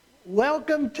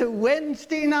Welcome to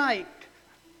Wednesday night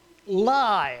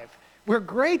live. We're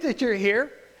great that you're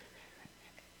here.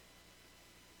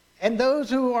 And those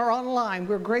who are online,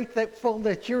 we're grateful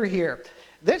that you're here.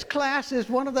 This class is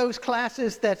one of those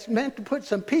classes that's meant to put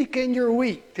some peak in your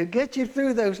week, to get you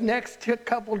through those next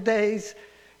couple days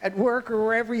at work or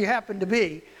wherever you happen to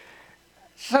be.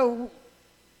 So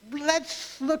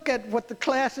let's look at what the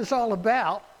class is all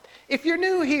about. If you're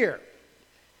new here,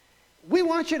 we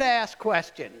want you to ask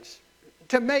questions,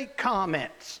 to make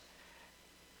comments.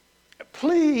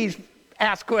 Please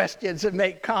ask questions and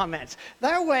make comments.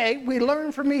 That way, we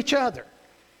learn from each other.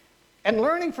 And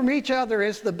learning from each other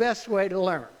is the best way to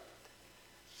learn.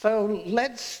 So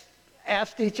let's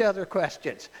ask each other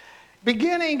questions.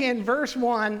 Beginning in verse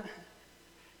 1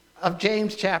 of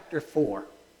James chapter 4.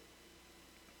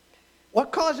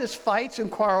 What causes fights and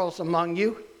quarrels among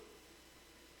you?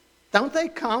 Don't they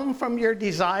come from your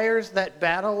desires that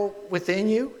battle within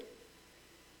you?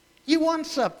 You want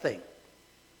something,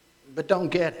 but don't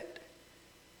get it.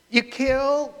 You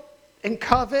kill and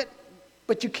covet,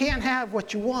 but you can't have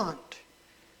what you want.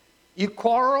 You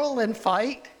quarrel and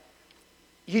fight.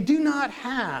 You do not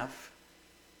have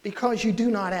because you do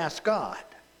not ask God.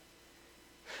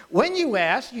 When you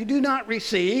ask, you do not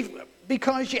receive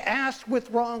because you ask with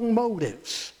wrong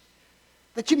motives,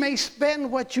 that you may spend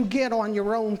what you get on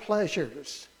your own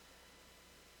pleasures.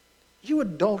 You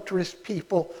adulterous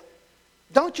people,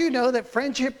 don't you know that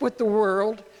friendship with the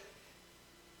world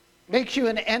makes you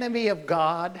an enemy of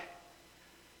God?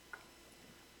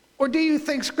 Or do you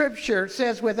think Scripture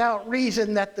says without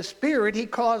reason that the Spirit He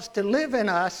caused to live in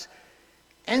us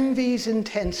envies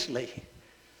intensely?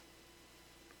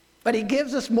 But He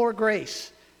gives us more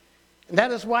grace. And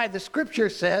that is why the Scripture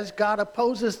says God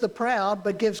opposes the proud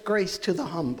but gives grace to the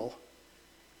humble.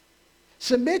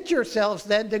 Submit yourselves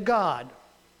then to God.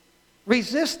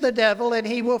 Resist the devil and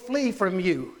he will flee from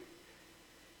you.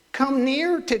 Come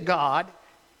near to God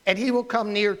and he will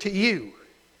come near to you.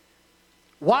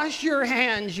 Wash your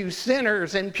hands, you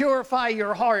sinners, and purify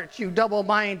your hearts, you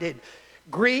double-minded.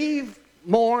 Grieve,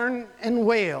 mourn, and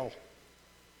wail.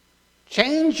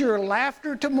 Change your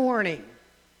laughter to mourning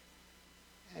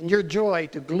and your joy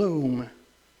to gloom.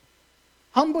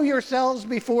 Humble yourselves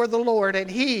before the Lord,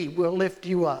 and He will lift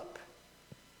you up.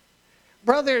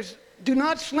 Brothers, do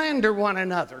not slander one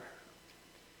another.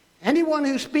 Anyone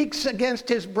who speaks against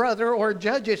his brother or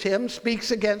judges him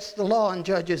speaks against the law and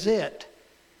judges it.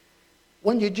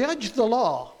 When you judge the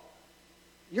law,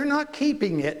 you're not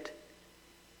keeping it,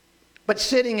 but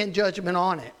sitting in judgment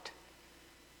on it.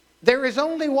 There is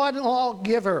only one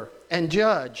lawgiver and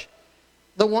judge,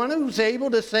 the one who's able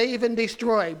to save and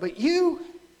destroy. But you,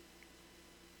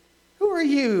 who are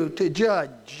you to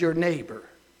judge your neighbor?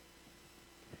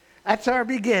 That's our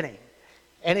beginning.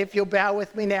 And if you'll bow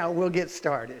with me now, we'll get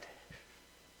started.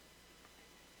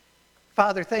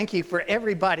 Father, thank you for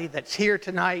everybody that's here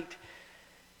tonight.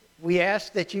 We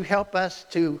ask that you help us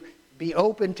to be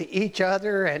open to each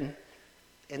other and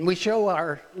we show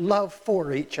our love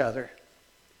for each other.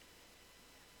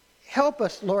 Help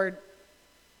us, Lord,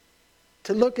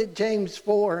 to look at James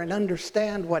 4 and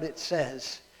understand what it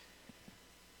says,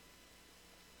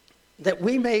 that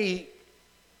we may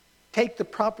take the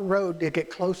proper road to get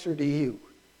closer to you.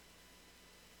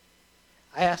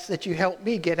 I ask that you help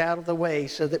me get out of the way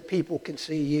so that people can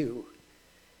see you.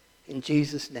 In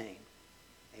Jesus' name,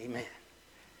 amen.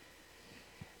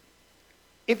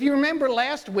 If you remember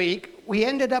last week, we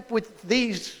ended up with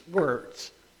these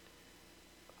words.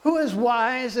 Who is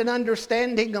wise and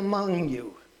understanding among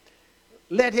you?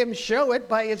 Let him show it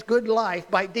by his good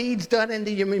life, by deeds done in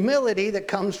the humility that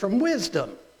comes from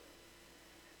wisdom.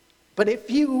 But if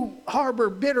you harbor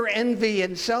bitter envy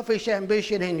and selfish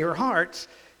ambition in your hearts,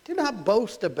 do not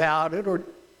boast about it or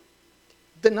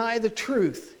deny the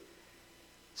truth.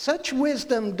 Such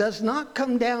wisdom does not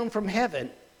come down from heaven,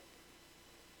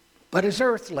 but is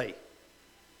earthly,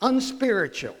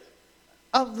 unspiritual,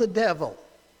 of the devil.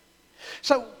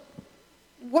 So,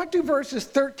 what do verses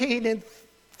 13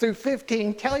 through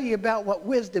 15 tell you about what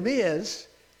wisdom is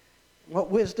and what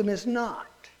wisdom is not?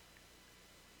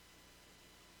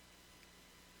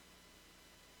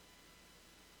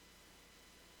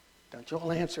 Don't you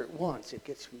all answer at once. It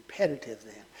gets repetitive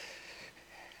then.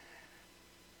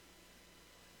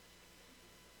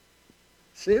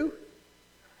 Sue?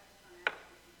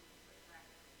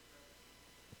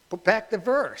 Put back the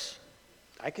verse.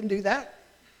 I can do that.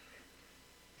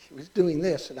 She was doing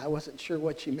this, and I wasn't sure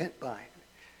what she meant by it.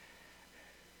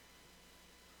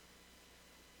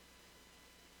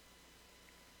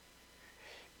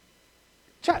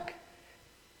 Chuck. If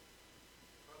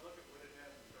I look at what it has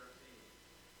in 13,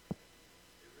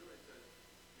 it really says,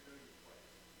 you know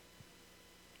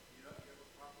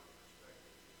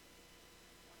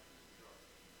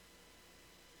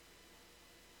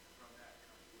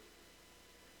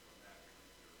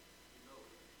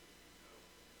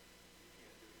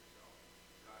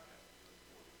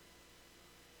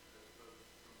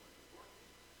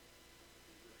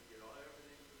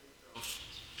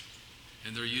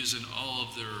and they're using all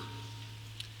of their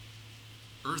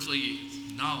earthly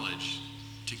knowledge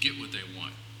to get what they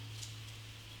want.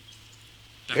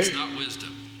 That's not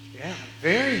wisdom. Yeah,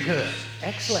 very good.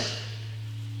 Excellent.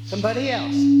 Somebody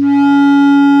else.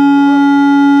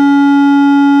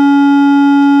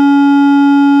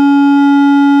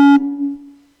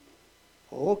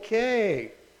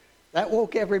 Okay. That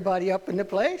woke everybody up into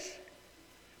place.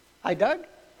 Hi, Doug.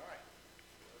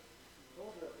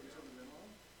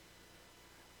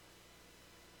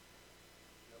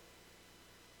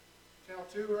 Channel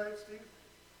 2, right, Steve?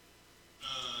 Yeah.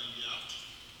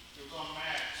 It was on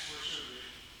Max. Where should it be?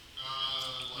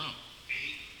 Like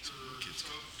 8 or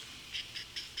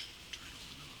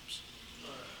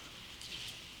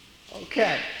so.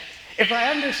 Okay. If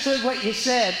I understood what you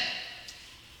said,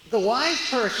 the wise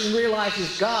person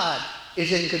realizes God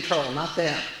is in control, not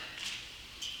them.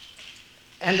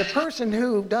 And the person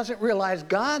who doesn't realize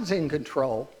God's in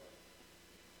control,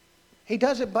 he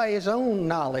does it by his own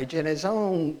knowledge and his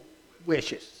own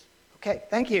wishes. Okay,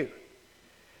 thank you.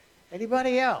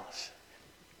 Anybody else?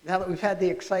 Now that we've had the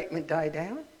excitement die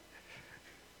down?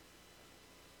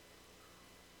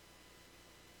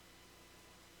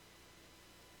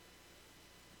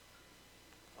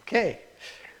 Okay.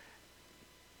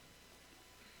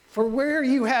 For where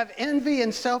you have envy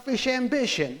and selfish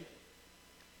ambition,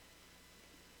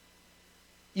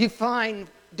 you find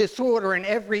disorder in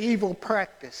every evil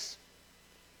practice.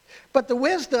 But the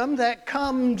wisdom that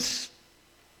comes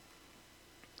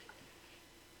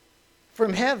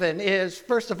from heaven is,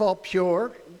 first of all,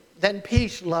 pure, then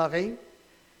peace-loving,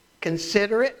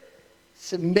 considerate,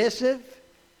 submissive,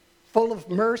 full of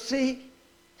mercy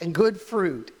and good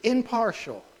fruit,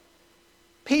 impartial,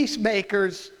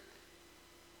 peacemakers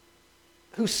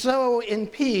who sow in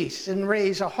peace and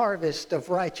raise a harvest of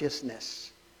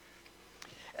righteousness.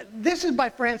 This is by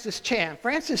Francis Chan.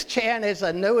 Francis Chan is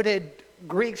a noted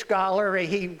Greek scholar.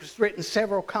 He's written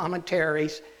several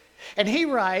commentaries. And he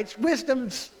writes, wisdom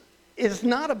is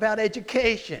not about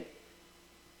education.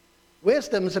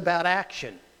 Wisdom is about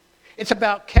action. It's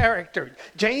about character.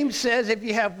 James says if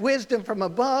you have wisdom from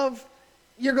above,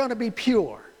 you're going to be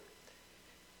pure.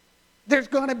 There's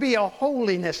going to be a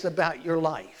holiness about your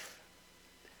life.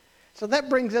 So that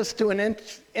brings us to an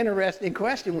interesting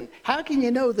question. How can you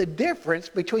know the difference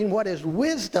between what is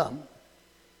wisdom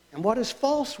and what is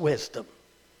false wisdom?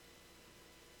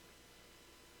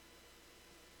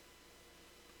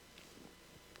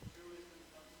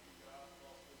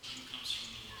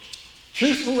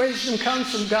 Truthful wisdom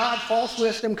comes from God, false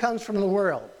wisdom comes from the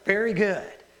world. Very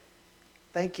good.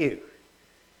 Thank you.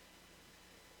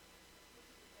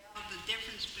 The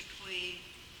difference between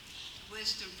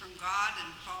wisdom from God and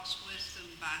false wisdom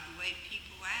by the way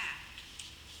people act.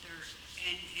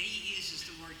 And he uses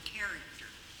the word character.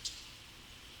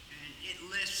 And it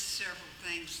lists several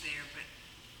things there, but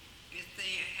if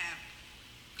they have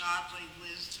godly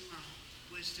wisdom or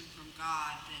wisdom from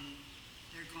God, then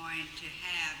they're going to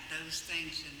have those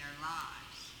things in their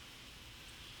lives.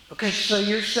 Okay, so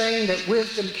you're saying that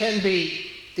wisdom can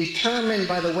be determined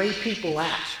by the way people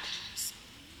act.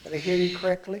 Did I hear you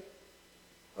correctly?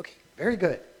 Okay, very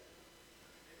good.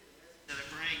 That it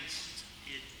brings,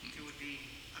 it would be,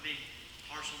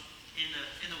 partial in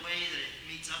the way that it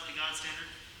meets up to God's standard.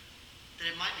 That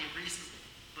it might be reasonable,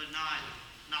 but not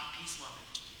peace loving.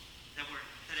 That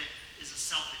it is a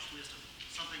selfish wisdom,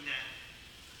 something that,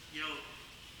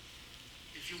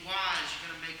 if you're wise, you're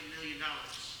going to make $1 million,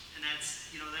 and that's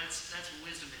what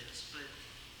wisdom is. But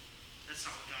that's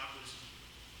not what God wisdom.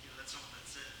 That's not what that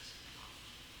says.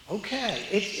 Okay,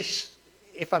 it's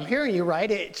if I'm hearing you right,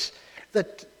 it's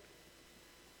that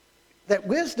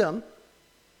wisdom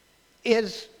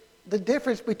is the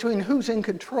difference between who's in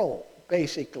control,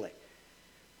 basically.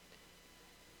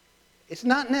 It's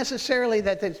not necessarily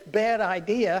that it's a bad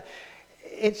idea,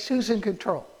 it's who's in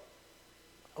control.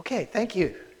 Okay, thank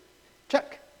you.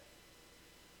 Chuck.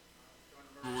 I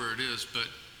don't remember where it is, but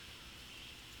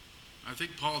I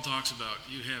think Paul talks about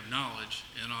you have knowledge,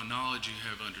 and on knowledge you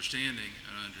have understanding,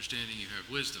 and on understanding you have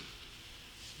wisdom.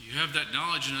 You have that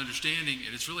knowledge and understanding,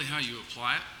 and it's really how you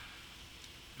apply it,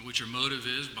 and what your motive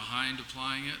is behind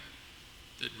applying it,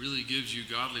 that really gives you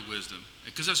godly wisdom.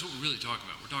 Because that's what we're really talking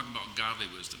about. We're talking about godly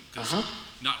wisdom. Because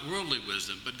not worldly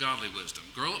wisdom, but godly wisdom.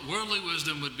 Worldly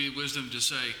wisdom would be wisdom to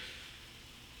say,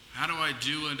 how do I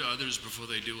do unto others before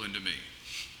they do unto me?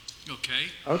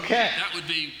 Okay? Okay. That would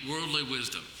be worldly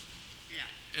wisdom.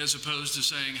 Yeah. As opposed to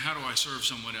saying, how do I serve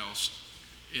someone else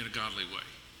in a godly way?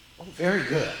 Oh, very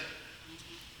good.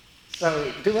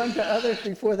 So, do unto others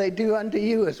before they do unto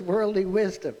you is worldly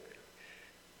wisdom.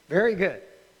 Very good.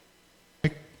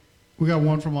 We got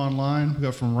one from online. We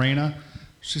got from Raina.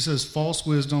 She says false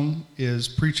wisdom is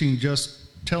preaching,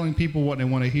 just telling people what they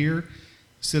want to hear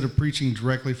instead of preaching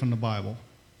directly from the Bible.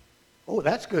 Oh,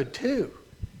 that's good too.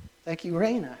 Thank you,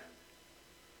 Raina.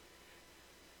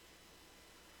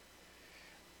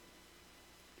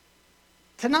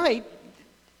 Tonight,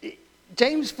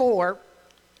 James 4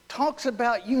 talks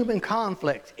about human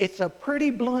conflict. It's a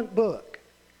pretty blunt book.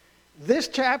 This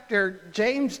chapter,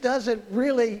 James doesn't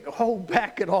really hold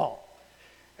back at all.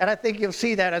 And I think you'll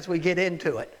see that as we get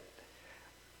into it.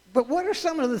 But what are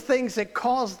some of the things that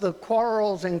cause the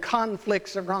quarrels and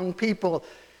conflicts among people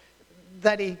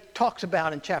that he talks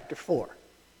about in chapter 4?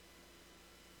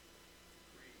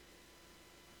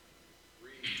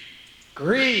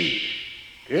 Greed.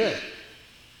 Good.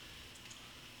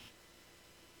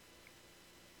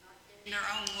 In their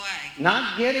own way.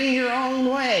 Not getting your own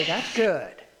way. That's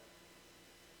good.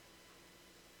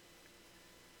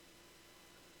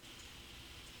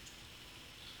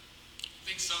 I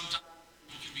think sometimes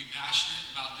people can be passionate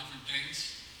about different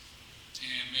things,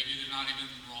 and maybe they're not even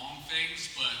wrong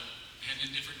things, but head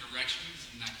in different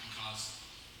directions, and that can cause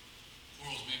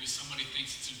quarrels. Maybe somebody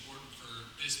thinks it's important for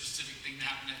this specific thing to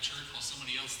happen at church, while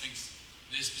somebody else thinks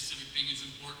this specific thing is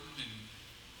important, and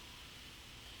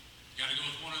you got to go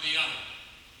with one or the other.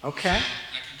 Okay.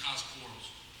 That can cause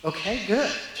quarrels. Okay, good.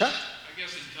 Chuck? I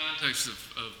guess in context of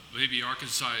maybe our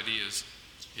society is,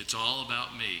 it's all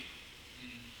about me.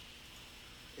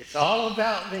 It's all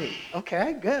about me.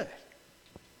 Okay, good.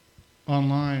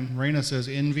 Online, Raina says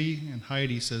envy, and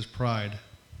Heidi says pride.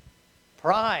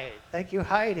 Pride. Thank you,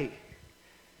 Heidi.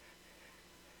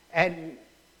 And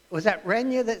was that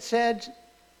Renya that said?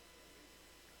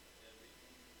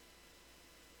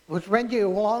 Was Renya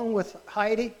along with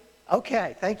Heidi?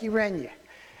 Okay, thank you, Renya.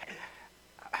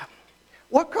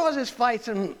 What causes fights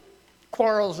and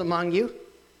quarrels among you?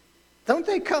 Don't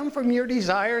they come from your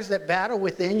desires that battle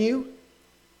within you?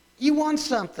 You want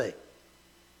something,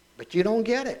 but you don't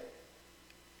get it.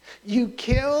 You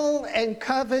kill and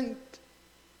covet,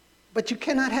 but you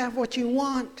cannot have what you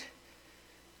want.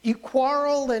 You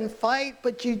quarrel and fight,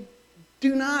 but you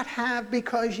do not have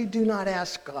because you do not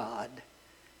ask God.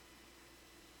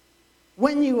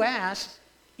 When you ask,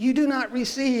 you do not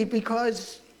receive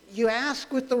because you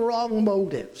ask with the wrong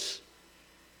motives,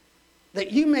 that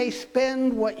you may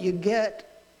spend what you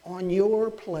get on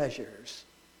your pleasures.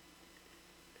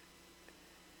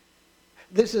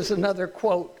 This is another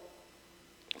quote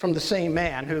from the same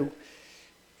man who,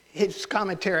 his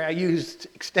commentary I used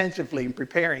extensively in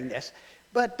preparing this.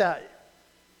 But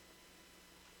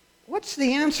what's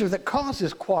the answer that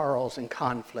causes quarrels and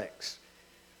conflicts?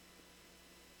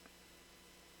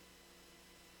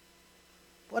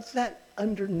 What's that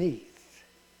underneath?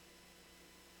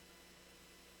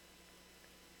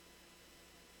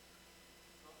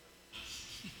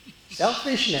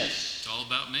 Selfishness. It's all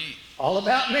about me. All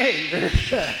about me. Very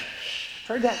good.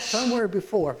 Heard that somewhere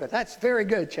before, but that's very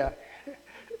good, Chuck.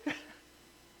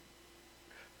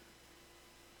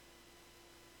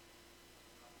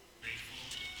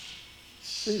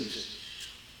 Susan.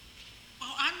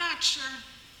 Well, I'm not sure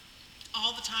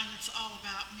all the time it's all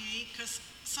about me, because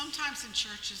sometimes in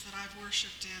churches that I've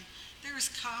worshiped in, there is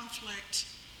conflict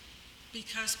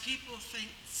because people think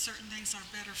certain things are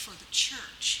better for the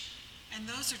church. And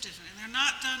those are different. And they're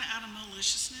not done out of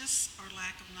maliciousness or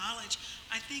lack of knowledge.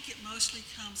 I think it mostly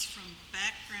comes from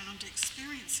background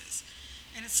experiences.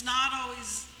 And it's not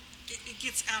always, it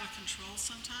gets out of control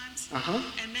sometimes.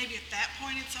 And maybe at that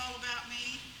point it's all about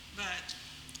me. But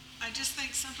I just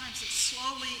think sometimes it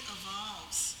slowly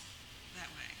evolves that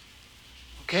way.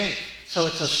 Okay, so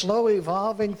it's a slow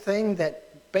evolving thing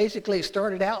that basically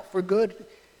started out for good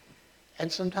and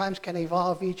sometimes can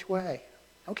evolve each way.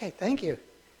 Okay, thank you.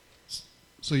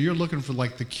 So you're looking for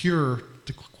like the cure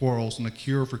to quarrels and the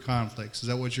cure for conflicts. Is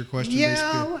that what your question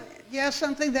basically? Yeah,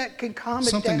 something that can calm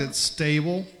Something it down. that's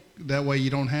stable. That way you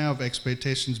don't have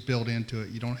expectations built into it.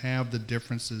 You don't have the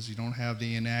differences. You don't have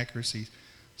the inaccuracies.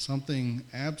 Something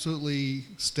absolutely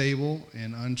stable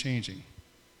and unchanging.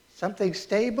 Something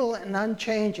stable and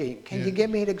unchanging. Can you give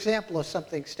me an example of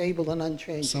something stable and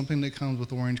unchanging? Something that comes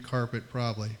with orange carpet,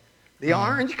 probably. The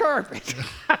orange carpet.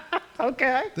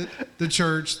 Okay. The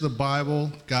church, the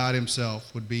Bible, God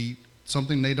himself would be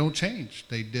something they don't change.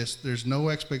 There's no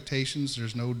expectations,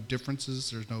 there's no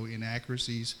differences, there's no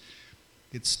inaccuracies.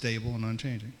 It's stable and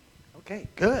unchanging. Okay,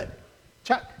 good.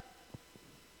 Chuck?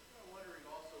 I'm wondering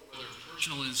also whether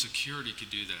personal insecurity could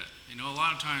do that. You know, a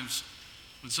lot of times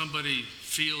when somebody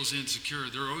feels insecure,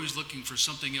 they're always looking for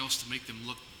something else to make them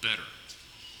look better.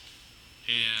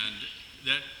 And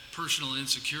that personal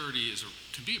insecurity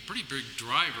can be a pretty big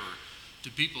driver to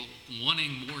people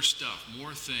wanting more stuff,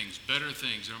 more things, better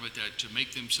things, and like that, to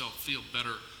make themselves feel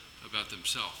better about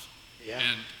themselves. Yeah.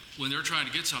 And when they're trying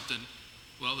to get something,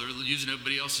 well, they're using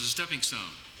everybody else as a stepping stone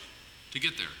to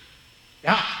get there.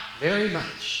 Yeah, very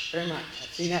much, very much.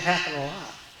 I've seen that happen a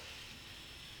lot.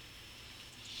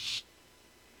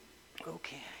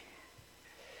 Okay.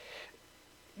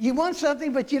 You want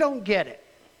something, but you don't get it.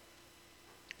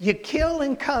 You kill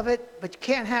and covet, but you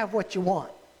can't have what you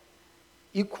want.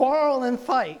 You quarrel and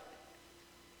fight.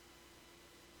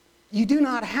 You do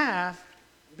not have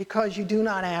because you do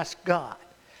not ask God.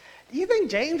 Do you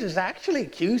think James is actually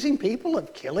accusing people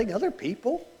of killing other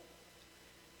people?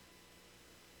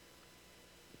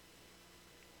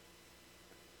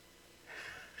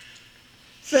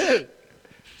 Sue.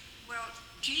 Well,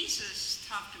 Jesus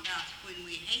talked about when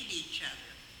we hate each other,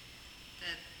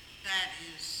 that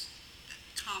is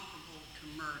comparable to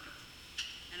murder.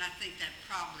 And I think that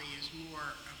probably is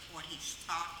more of what he's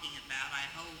talking about. I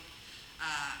hope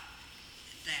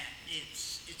that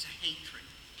it's a hatred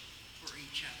for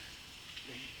each other.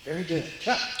 Very good.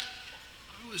 Chuck.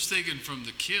 I was thinking from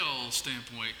the kill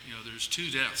standpoint, there's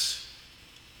two deaths.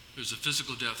 There's a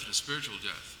physical death and a spiritual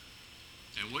death.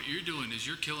 And what you're doing is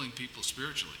you're killing people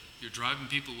spiritually. You're driving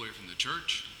people away from the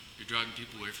church. You're driving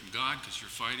people away from God because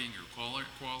you're fighting, you're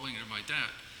quarreling, and everything like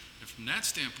that. And from that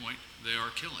standpoint, they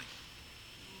are killing.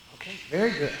 Okay,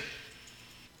 very good.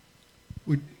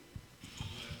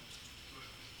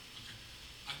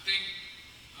 I think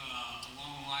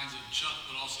along the lines of Chuck,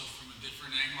 but also from a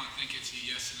different angle, I think it's a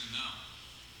yes and a no.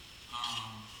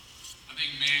 I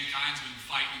think mankind's been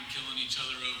fighting and killing each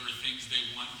other over things they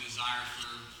want and desire for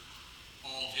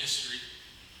all of history.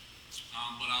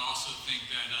 But I also think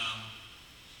that,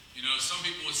 some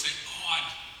people would say,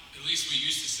 at least we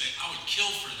used to say, I would kill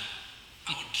for that.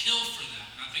 I would kill for that.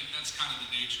 And I think that's kind of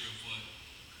the nature of what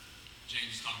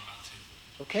James is talking about too.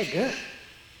 Okay, good.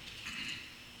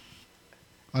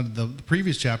 The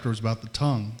previous chapter was about the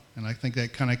tongue, and I think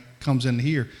that kind of comes in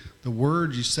here. The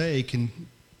words you say can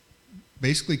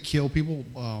basically kill people,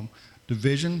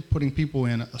 division, putting people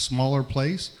in a smaller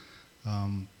place,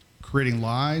 creating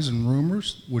lies and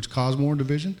rumors, which cause more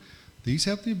division. These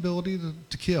have the ability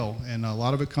to kill, and a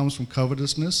lot of it comes from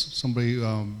covetousness. Somebody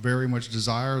very much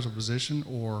desires a position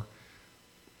or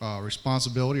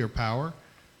responsibility or power,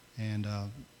 and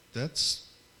that's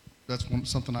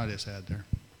something I just had there.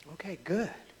 Okay,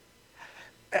 good.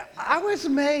 I was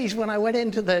amazed when I went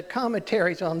into the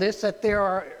commentaries on this that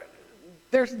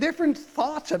there's different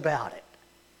thoughts about it.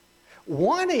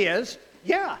 One is,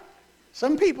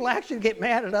 some people actually get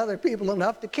mad at other people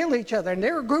enough to kill each other, and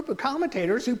there are a group of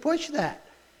commentators who push that.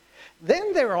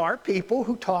 Then there are people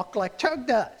who talk like Chuck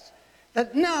does,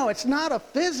 that no, it's not a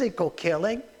physical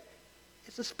killing,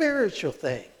 it's a spiritual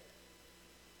thing.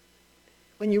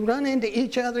 When you run into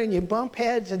each other and you bump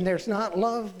heads and there's not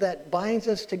love that binds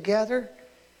us together,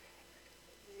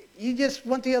 you just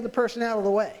want the other person out of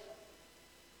the way.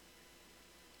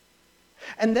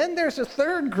 And then there's a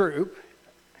third group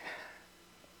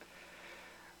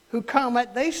who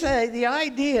comment, they say the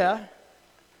idea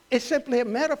is simply a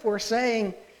metaphor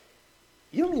saying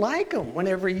you like them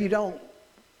whenever you don't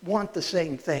want the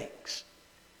same things.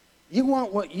 You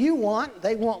want what you want,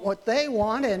 they want what they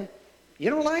want, and you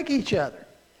don't like each other.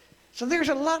 So there's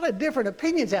a lot of different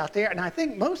opinions out there, and I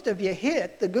think most of you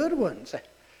hit the good ones.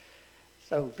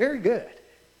 So very good.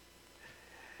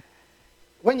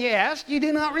 When you ask, you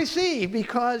do not receive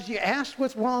because you ask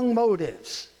with wrong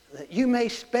motives, that you may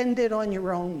spend it on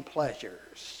your own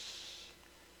pleasures.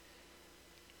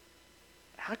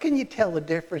 How can you tell the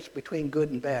difference between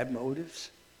good and bad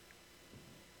motives?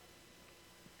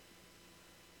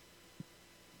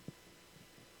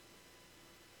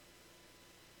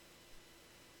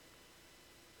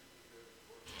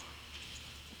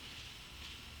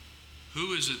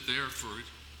 Who is it there for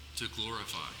to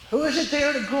glorify? Who is it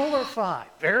there to glorify?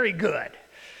 Very good.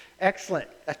 Excellent.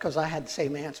 That's because I had the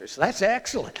same answer. So that's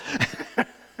excellent.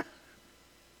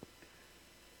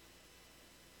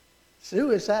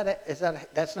 Sue,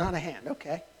 that's not a hand.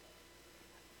 Okay.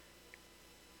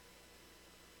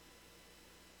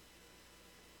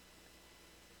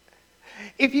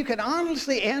 If you could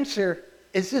honestly answer,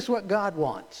 is this what God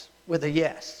wants? With a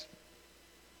yes.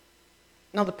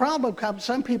 Now the problem comes,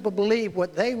 some people believe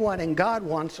what they want and God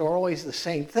wants are always the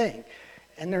same thing.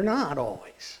 And they're not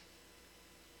always.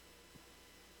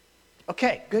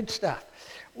 Okay, good stuff.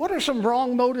 What are some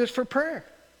wrong motives for prayer?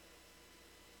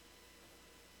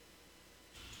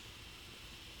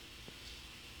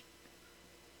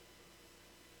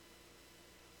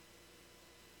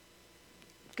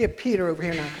 Get Peter over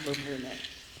here and I'll come over here next.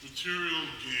 Material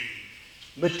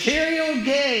gain. Material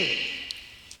gain.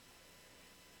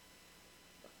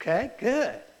 Okay,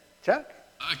 good. Chuck?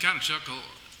 I kind of chuckle.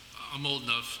 I'm old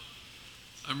enough.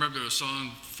 I remember a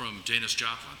song from Janis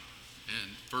Joplin,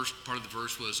 and first part of the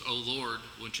verse was, "Oh Lord,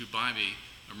 won't you buy me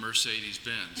a Mercedes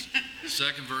Benz?"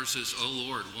 Second verse is, "Oh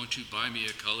Lord, won't you buy me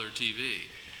a color TV?"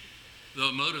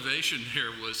 The motivation there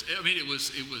was, I mean, it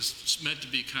was meant to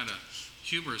be kind of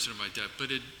humorous and like that,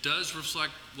 but it does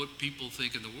reflect what people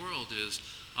think in the world is,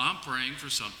 I'm praying for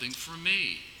something for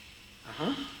me.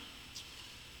 Uh-huh.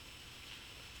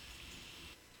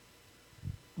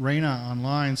 Raina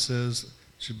online says,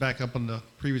 should back up on the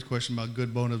previous question about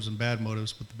good motives and bad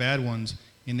motives, but the bad ones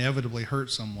inevitably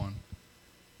hurt someone.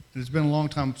 And it's been a long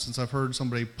time since I've heard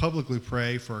somebody publicly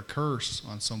pray for a curse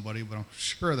on somebody, but I'm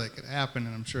sure that could happen,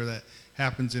 and I'm sure that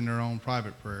happens in their own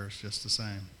private prayers just the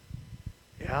same.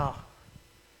 Yeah,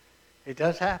 it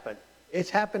does happen. It's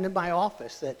happened in my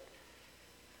office that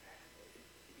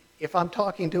if I'm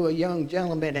talking to a young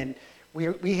gentleman and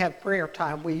we have prayer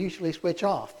time, we usually switch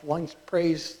off. One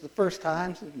prays the first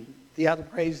time, and the other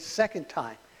prays the second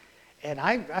time. And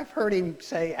I've heard him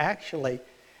say, actually,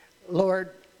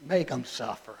 Lord, make them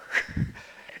suffer.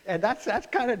 And that's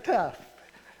kind of tough.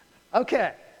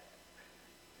 Okay.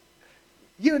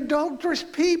 You adulterous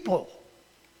people.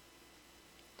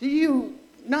 Do you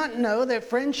not know that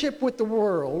friendship with the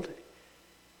world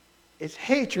is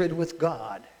hatred with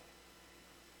God?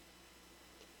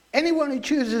 Anyone who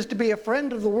chooses to be a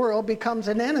friend of the world becomes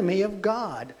an enemy of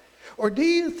God. Or do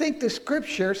you think the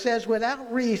scripture says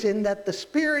without reason that the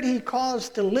Spirit he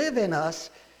caused to live in us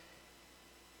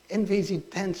envies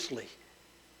intensely?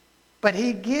 But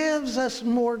he gives us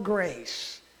more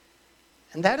grace.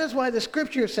 And that is why the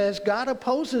scripture says God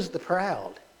opposes the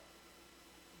proud,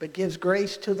 but gives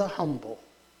grace to the humble.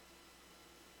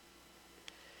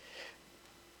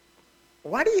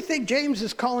 Why do you think James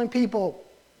is calling people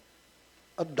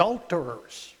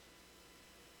adulterers?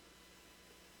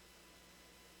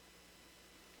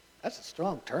 That's a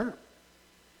strong term.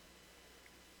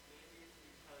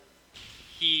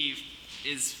 He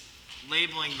is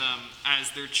labeling them as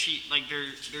they're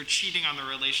cheating on the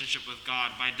relationship with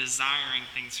God by desiring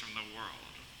things from the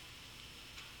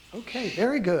world. Okay,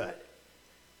 very good.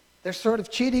 They're sort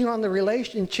of cheating on the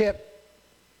relationship.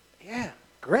 Yeah,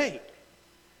 great.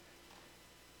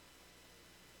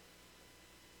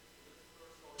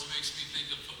 It makes me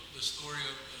think of the story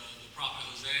of the prophet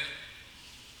Hosea,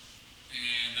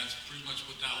 and that's pretty much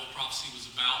what that whole prophecy was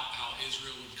about, how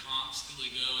Israel would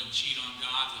constantly go and cheat on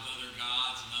God with other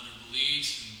gods and other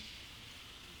beliefs. And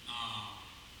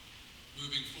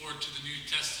moving forward to the New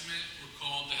Testament, we're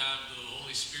called to have the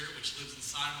Holy Spirit, which lives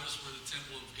inside of us. We're the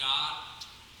temple of God.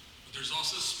 But there's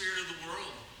also the spirit of the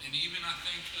world. And even, I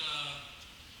think,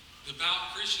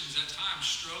 devout Christians at times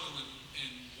struggle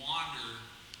and wander,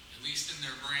 at least in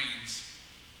their brains,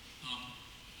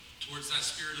 towards that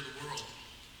spirit of the world.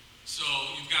 So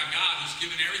you've got God who's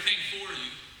given everything for you,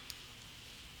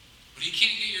 but he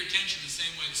can't get your attention the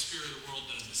same way the spirit of the world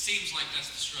does. It seems like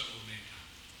that's the struggle of mankind.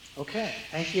 Okay,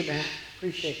 thank you, Matt.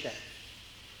 Appreciate that.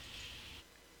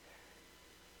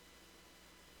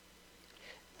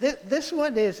 This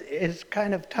one is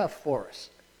kind of tough for us.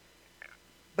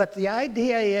 But the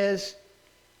idea is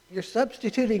you're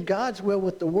substituting God's will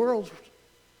with the world's,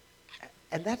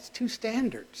 and that's two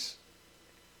standards.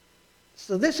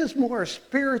 So this is more a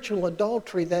spiritual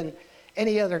adultery than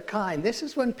any other kind. This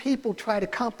is when people try to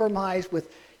compromise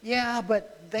with, yeah,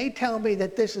 but they tell me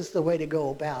that this is the way to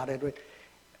go about it.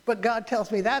 But God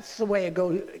tells me that's the way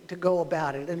to go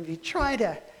about it. And if you try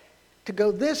to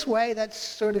go this way, that's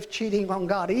sort of cheating on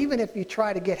God, even if you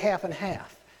try to get half and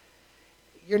half.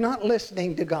 You're not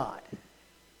listening to God.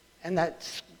 And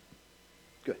that's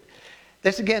good.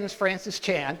 This again is Francis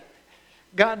Chan.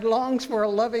 God longs for a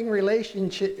loving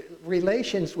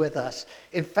relations with us.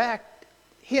 In fact,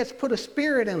 he has put a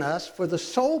spirit in us for the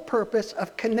sole purpose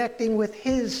of connecting with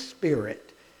his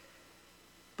spirit.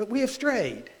 But we have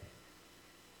strayed.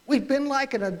 We've been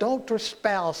like an adulterous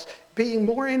spouse, being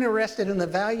more interested in the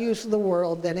values of the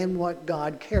world than in what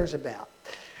God cares about.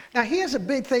 Now, here's a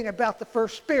big thing about the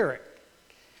first spirit.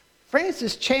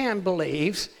 Francis Chan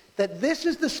believes that this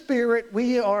is the spirit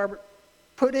we are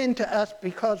put into us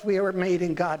because we were made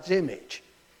in God's image.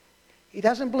 He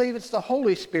doesn't believe it's the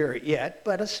Holy Spirit yet,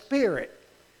 but a spirit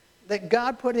that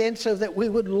God put in so that we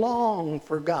would long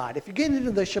for God. If you get into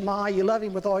the Shema, you love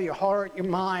him with all your heart, your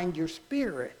mind, your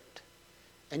spirit,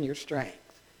 and your strength.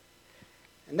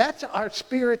 And that's our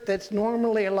spirit that's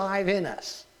normally alive in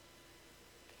us.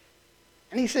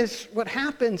 And he says what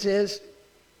happens is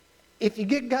if you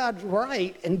get God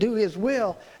right and do his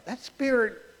will, that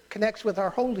spirit connects with our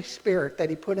Holy Spirit that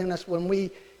he put in us when we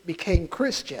became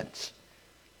Christians.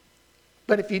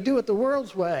 But if you do it the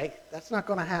world's way, that's not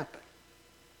going to happen.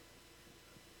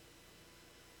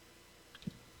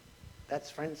 That's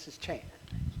Francis Chan.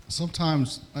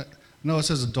 Sometimes, I know it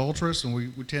says adulterous, and we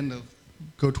tend to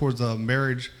go towards the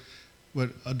marriage, but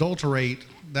adulterate,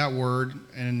 that word,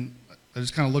 and I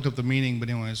just kind of looked up the meaning, but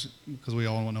anyways, because we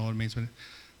all know what it means. But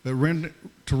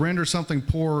to render something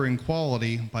poorer in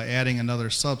quality by adding another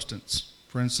substance.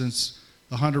 For instance,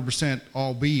 100%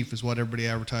 all beef is what everybody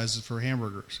advertises for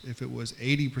hamburgers. If it was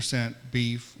 80%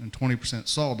 beef and 20%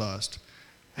 sawdust,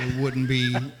 it wouldn't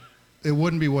be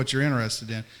what you're interested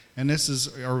in. And this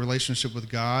is our relationship with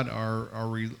God,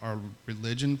 our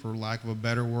religion, for lack of a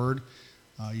better word.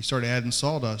 You start adding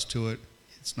sawdust to it,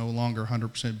 it's no longer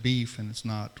 100% beef, and it's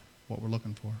not what we're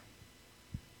looking for.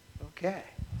 Okay.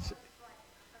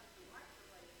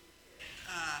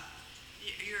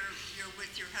 You're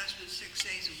with your husband 6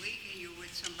 days a week, and you're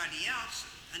with somebody else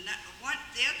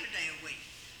the other day a week.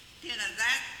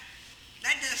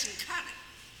 That doesn't cut it.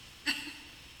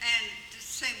 And the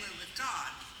same way with God.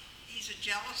 He's a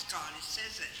jealous God. It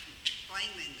says it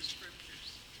plainly in the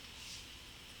scriptures.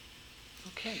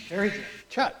 Okay, very good.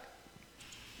 Chuck.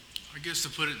 I guess to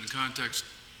put it in the context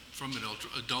from an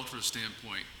adulterous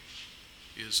standpoint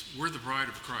is we're the bride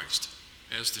of Christ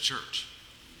as the church.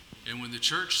 And when the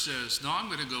church says, no, I'm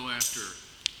going to go after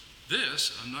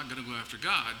this, I'm not going to go after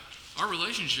God, our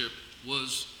relationship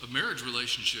was a marriage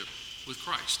relationship with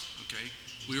Christ, okay?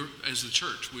 As the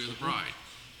church, we are the bride.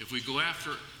 If we go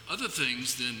after other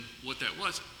things than what that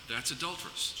was, that's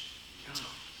adulterous.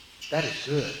 That is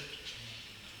good.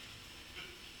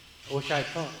 I wish I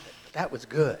thought that was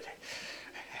good.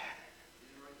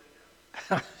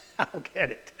 I'll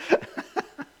get it.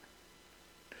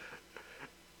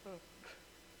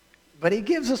 But he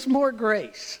gives us more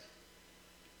grace.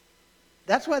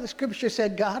 That's why the scripture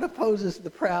said God opposes the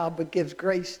proud but gives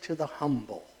grace to the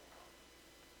humble.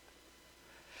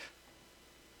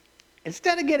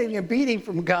 Instead of getting a beating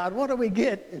from God, what do we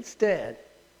get instead?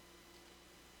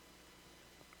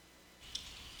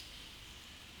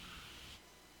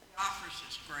 He offers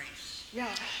us grace. Yeah.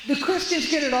 Do Christians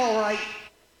get it all right?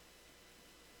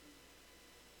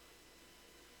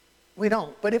 We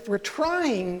don't. But if we're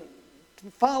trying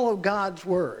to follow God's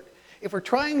word, if we're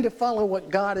trying to follow what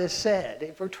God has said,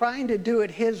 if we're trying to do it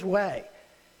his way,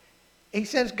 he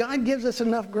says God gives us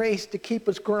enough grace to keep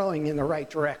us growing in the right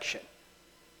direction.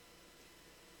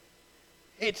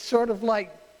 It's sort of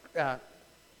like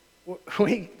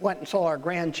we went and saw our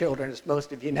grandchildren, as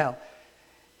most of you know,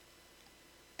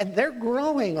 and they're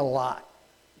growing a lot.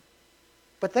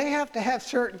 But they have to have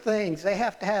certain things. They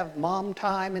have to have mom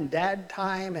time and dad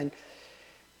time and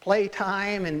play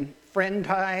time and friend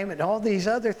time and all these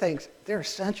other things. They're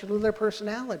essential to their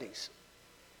personalities.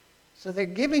 So they're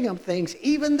giving them things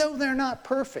even though they're not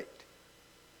perfect.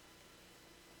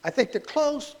 I think they're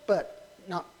close, but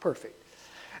not perfect.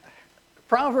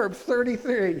 Proverbs 3,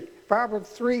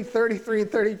 33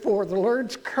 and 34. The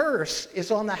Lord's curse is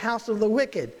on the house of the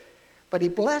wicked, but he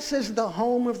blesses the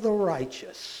home of the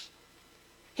righteous.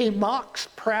 He mocks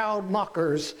proud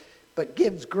mockers, but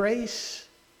gives grace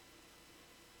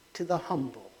to the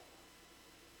humble.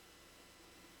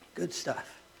 Good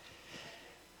stuff.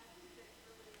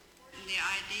 And the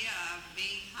idea of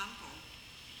being humble,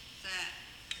 that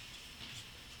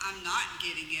I'm not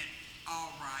getting it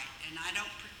all right, and I don't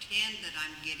pretend that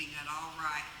I'm getting it all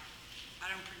right. I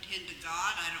don't pretend to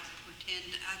God, I don't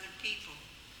pretend to other people.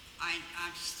 I'm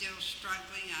still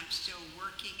struggling, I'm still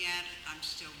working at it, I'm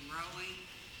still growing,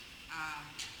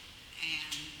 and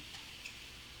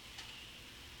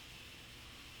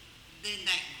then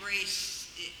that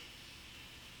grace,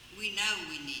 we know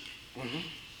we need it. Mm-hmm.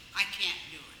 I can't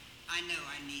do it. I know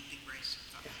I need the grace of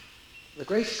God. The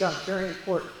grace of God is very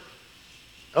important.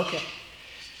 Okay.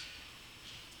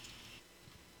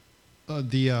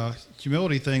 The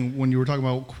humility thing, when you were talking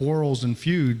about quarrels and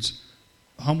feuds,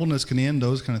 humbleness can end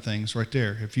those kind of things right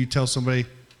there. If you tell somebody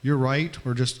you're right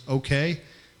or just okay,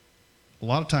 a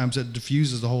lot of times it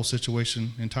diffuses the whole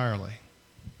situation entirely.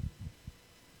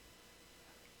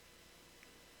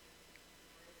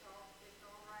 It's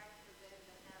all right for them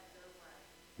to have their way.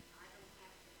 I don't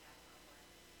have to have my way.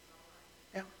 It's all right.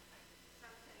 Yeah.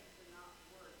 Some things are not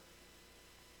worth,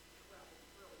 well,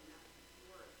 it's really not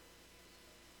worth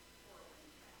quarreling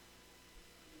about.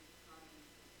 Trying to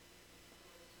kill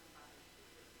somebody's secret.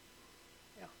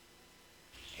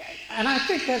 And I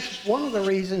think that's one of the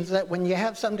reasons that when you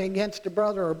have something against a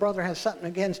brother or a brother has something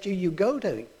against you, you go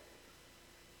to him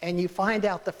and you find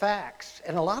out the facts.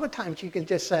 And a lot of times you can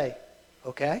just say,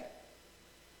 okay.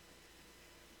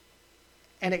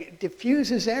 And it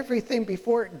diffuses everything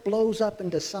before it blows up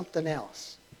into something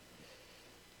else.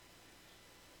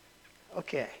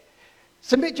 Okay.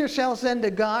 Submit yourselves then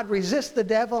to God, resist the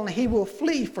devil, and he will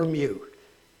flee from you.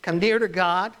 Come near to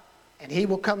God, and he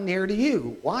will come near to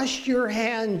you. Wash your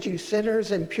hands, you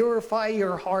sinners, and purify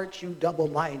your hearts, you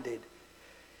double-minded.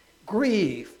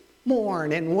 Grieve,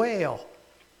 mourn, and wail.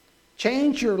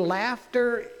 Change your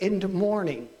laughter into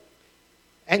mourning,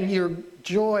 and your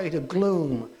joy to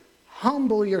gloom.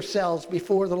 Humble yourselves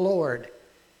before the Lord,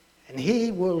 and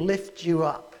he will lift you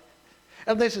up.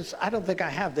 Now I don't think I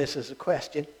have this as a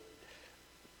question.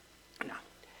 No.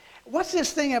 What's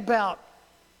this thing about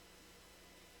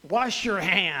wash your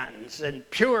hands and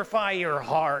purify your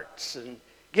hearts and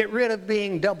get rid of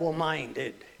being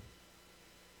double-minded?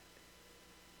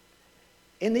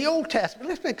 In the Old Testament,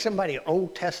 let's make somebody an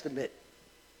Old Testament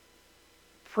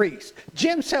priest.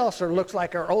 Jim Seltzer looks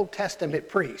like our Old Testament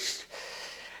priest.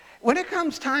 When it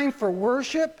comes time for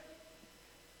worship,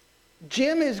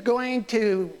 Jim is going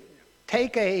to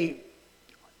take the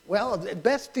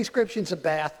best description's a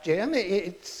bath, Jim.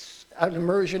 It's an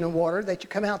immersion in water that you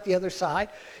come out the other side.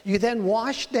 You then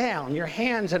wash down your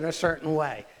hands in a certain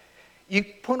way. You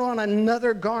put on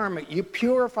another garment. You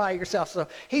purify yourself. So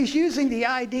he's using the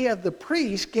idea of the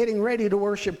priest getting ready to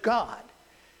worship God.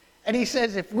 And he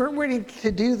says if we're willing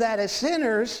to do that as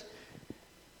sinners,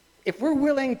 if we're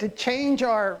willing to change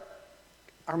our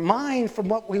mind from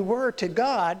what we were to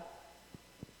God,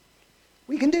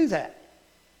 we can do that.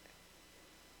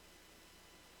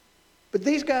 But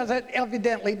these guys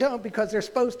evidently don't, because they're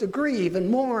supposed to grieve and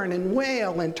mourn and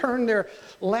wail and turn their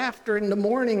laughter into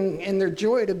mourning and their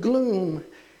joy to gloom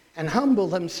and humble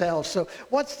themselves. So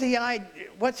what's the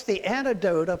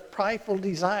antidote of prideful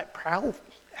desires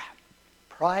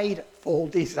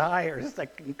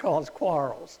that can cause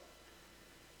quarrels?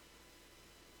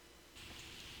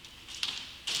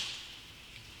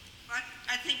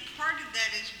 I think part of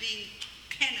that is being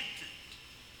penitent.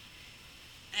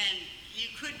 And you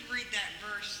could read that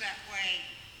verse that way.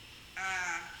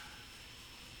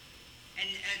 And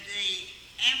the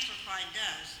Amplified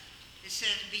does. It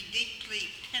says, be deeply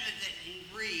penitent and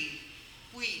grieve,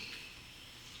 weep.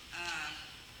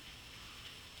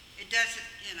 It doesn't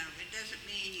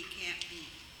mean you can't be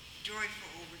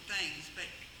joyful over things, but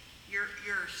you're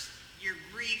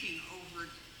grieving over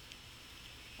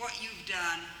what you've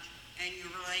done and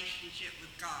your relationship with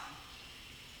God.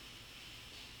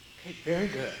 Okay, very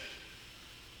good.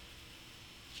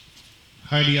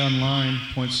 Heidi online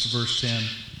points to verse 10.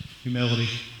 Humility.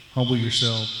 Humble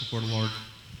yourself before the Lord.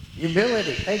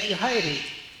 Humility. Thank you, Heidi.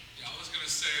 Yeah, I was going to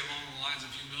say along the lines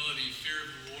of humility, fear of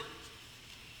the Lord.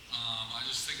 I was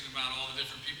just thinking about all the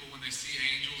different people when they see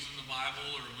angels in the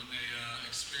Bible or when they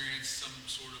experience some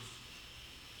sort of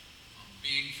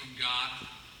being from God,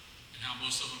 and how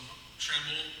most of them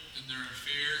tremble and they're in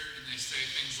fear, and they say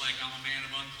things like, I'm a man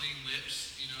of unclean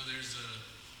lips. You know, there's a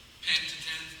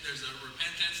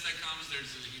repentance that comes,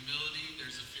 there's a humility,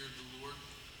 there's a fear of the Lord.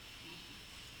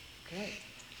 Okay.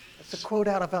 That's a quote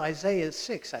out of Isaiah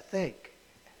 6, I think.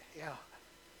 Yeah.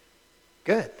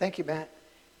 Good. Thank you, Matt.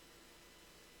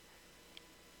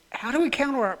 How do we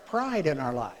counteract pride in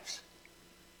our lives?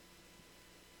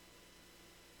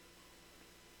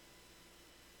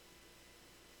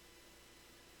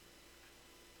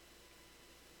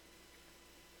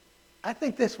 I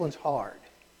think this one's hard.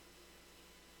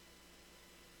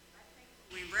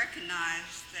 We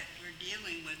recognize that we're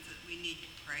dealing with it. We need to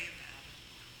pray about it.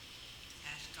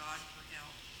 Ask God for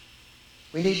help.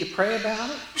 We need to pray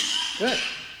about it? Good.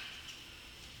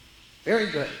 Very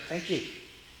good. Thank you.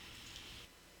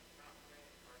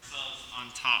 Ourselves on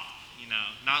top,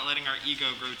 not letting our ego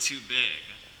grow too big,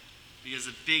 because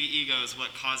a big ego is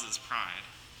what causes pride.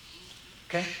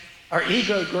 Okay? Our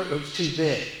ego grows too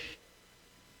big.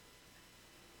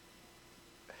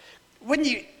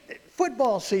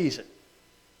 Football season,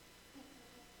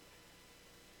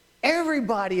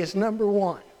 everybody is number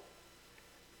one.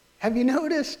 Have you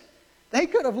noticed? They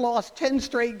could have lost 10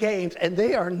 straight games, and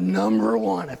they are number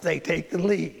one if they take the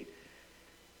lead.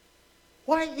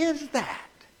 Why is that?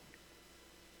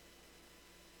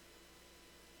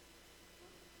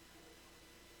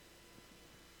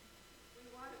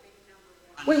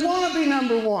 We want to be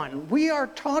number one. We are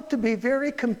taught to be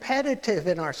very competitive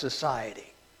in our society.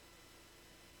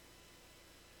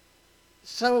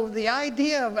 So the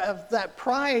idea of that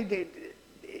pride,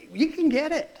 you can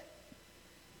get it.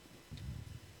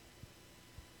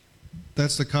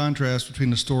 That's the contrast between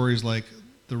the stories like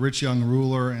the rich young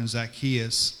ruler and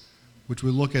Zacchaeus, which we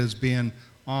look at as being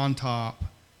on top,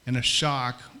 and a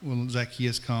shock when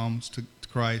Zacchaeus comes to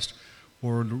Christ,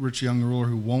 or the rich young ruler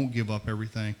who won't give up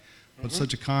everything. But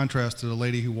such a contrast to the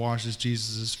lady who washes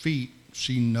Jesus' feet.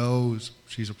 She knows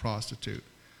she's a prostitute.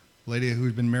 lady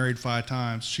who's been married 5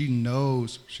 times, she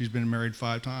knows she's been married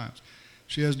 5 times.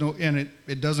 She has no, and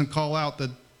it doesn't call out that,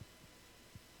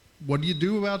 what do you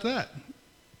do about that?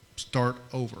 Start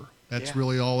over. That's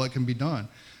really all that can be done.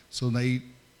 So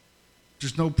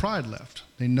there's no pride left.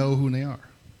 They know who they are.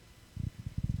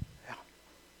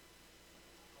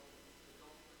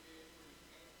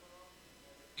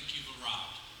 Think you've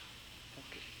arrived.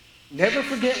 Never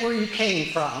forget where you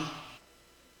came from.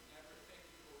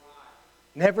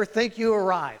 Never think you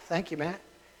arrive. Thank you, Matt.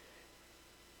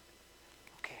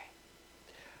 Okay.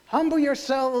 Humble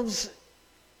yourselves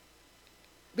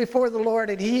before the Lord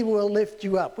and he will lift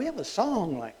you up. We have a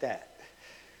song like that.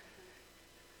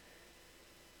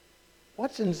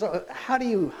 How do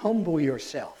you humble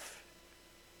yourself?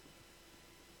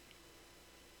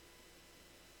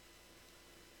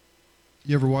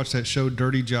 You ever watch that show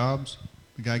Dirty Jobs?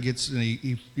 The guy gets, and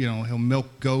he'll milk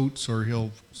goats, or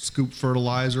he'll scoop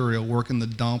fertilizer, or he'll work in the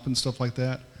dump and stuff like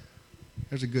that.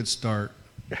 There's a good start.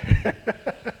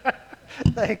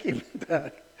 Thank you,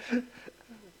 Doug.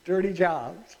 Dirty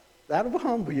jobs. That'll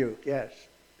humble you, yes.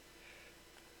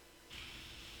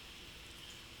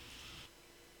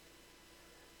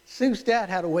 Sue's dad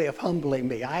had a way of humbling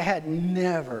me. I had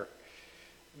never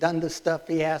done the stuff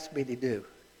he asked me to do.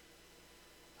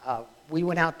 We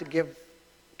went out to give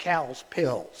cows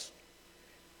pills.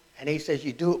 And he says,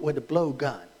 you do it with a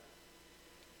blowgun.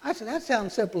 I said, that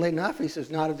sounds simple enough. He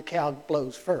says, not if the cow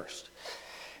blows first.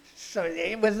 So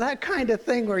it was that kind of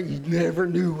thing where you never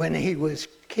knew when he was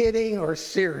kidding or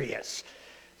serious.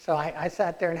 So I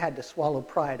sat there and had to swallow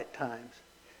pride at times.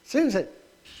 Susan.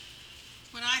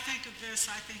 When I think of this,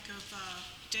 I think of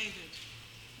David.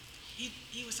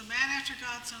 He was a man after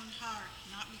God's own heart,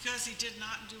 not because he did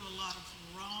not do a lot of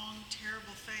wrong,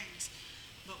 terrible things,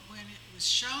 but when it was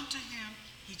shown to him,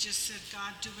 he just said,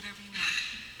 God, do whatever you want.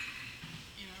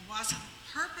 It wasn't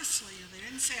purposely. They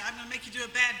didn't say, I'm going to make you do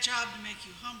a bad job to make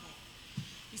you humble.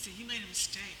 He said, you made a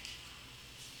mistake.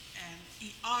 And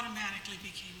he automatically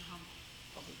became humble.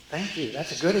 Thank you.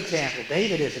 That's a good example.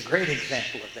 David is a great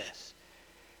example of this.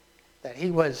 That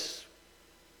he was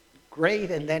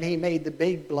great, and then he made the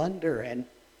big blunder, and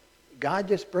God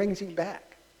just brings him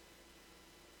back.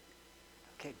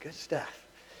 Okay, good stuff.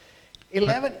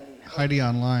 11. Heidi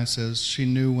online says she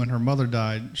knew when her mother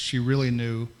died, she really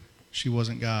knew she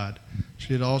wasn't God. She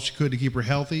did all she could to keep her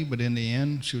healthy, but in the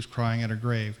end, she was crying at her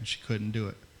grave, and she couldn't do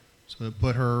it. So it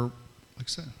put her, like I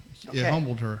said, it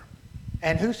humbled her.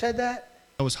 And who said that?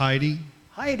 That was Heidi.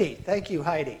 Heidi. Thank you,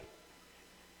 Heidi.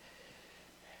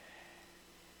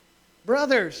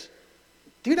 Brothers,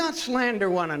 do not slander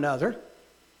one another.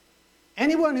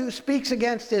 Anyone who speaks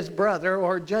against his brother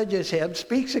or judges him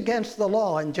speaks against the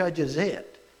law and judges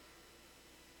it.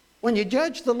 When you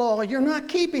judge the law, you're not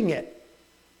keeping it,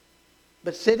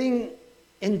 but sitting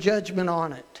in judgment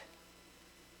on it.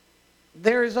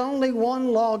 There is only one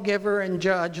lawgiver and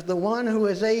judge, the one who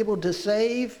is able to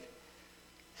save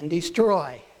and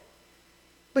destroy.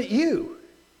 But you,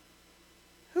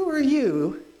 who are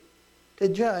you to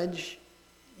judge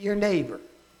your neighbor?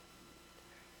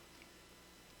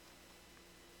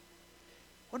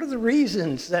 What are the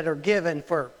reasons that are given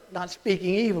for not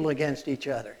speaking evil against each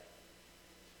other?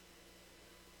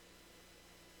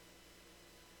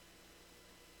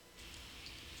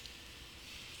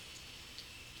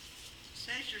 It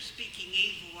says you're speaking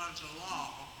evil of the law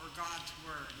or God's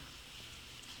word.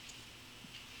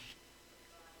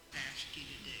 Ask you to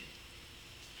do.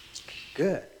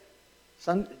 Good.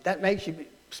 That makes you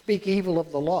speak evil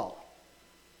of the law.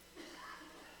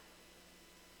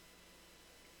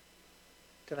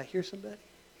 Did I hear somebody?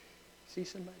 See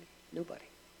somebody? Nobody.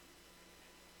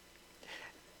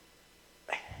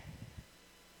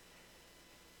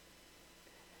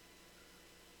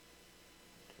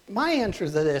 My answer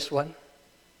to this one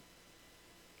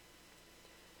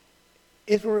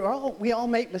is we all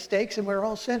make mistakes, and we're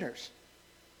all sinners.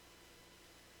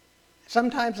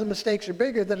 Sometimes the mistakes are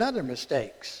bigger than other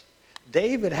mistakes.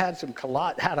 David had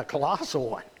a colossal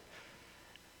one.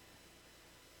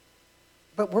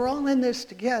 But we're all in this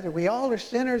together. We all are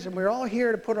sinners, and we're all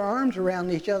here to put our arms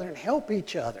around each other and help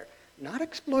each other, not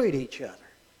exploit each other.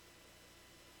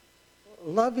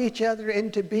 Love each other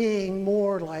into being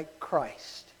more like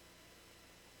Christ.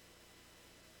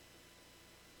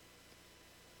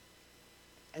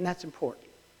 And that's important.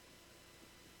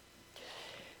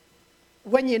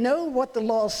 When you know what the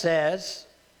law says,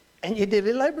 and you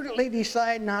deliberately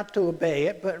decide not to obey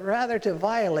it, but rather to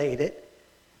violate it,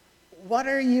 what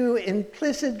are you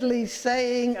implicitly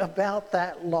saying about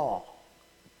that law?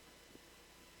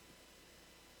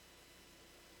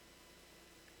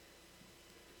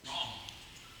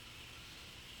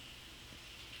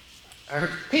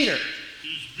 Peter, is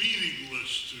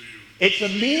meaningless to you. it's a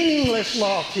meaningless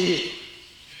law to you.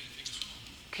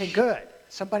 Okay, good.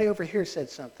 Somebody over here said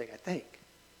something, I think.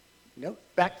 No,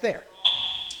 back there.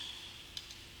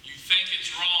 You think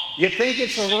it's wrong. You think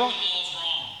it's a You think wrong? the law's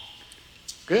wrong.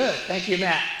 Good. Thank you,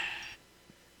 Matt.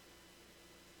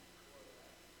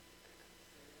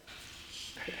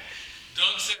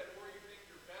 Doug said,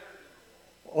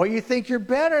 Or you think you're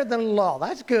better than the law.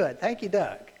 That's good. Thank you,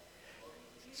 Doug.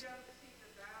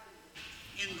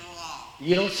 In the law.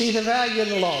 You don't see the value in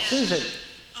the law. Susan.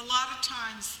 A lot of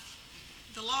times,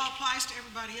 the law applies to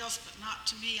everybody else, but not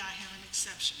to me. I have an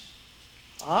exception.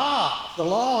 Ah, the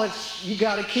law is, you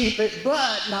got to keep it,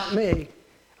 but not me.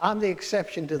 I'm the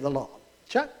exception to the law.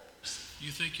 Chuck?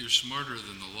 You think you're smarter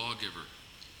than the lawgiver.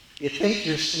 You think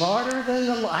you're smarter than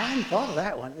the law? I hadn't thought of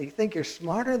that one. You think you're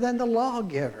smarter than the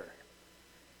lawgiver.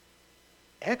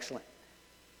 Excellent.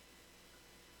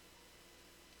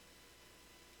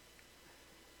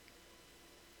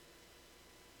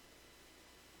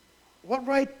 What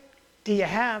right do you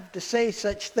have to say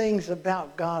such things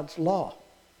about God's law?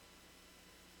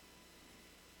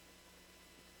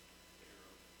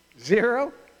 Zero?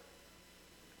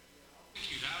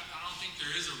 I don't think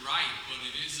there is a right, but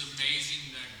it is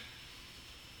amazing that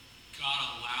God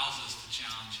allows us to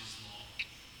challenge his law.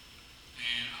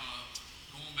 And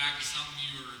going back to something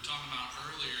you were talking about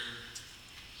earlier,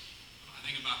 I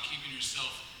think about keeping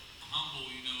yourself humble,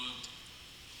 you know.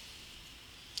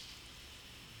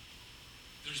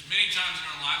 There's many times in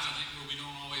our lives, I think, where we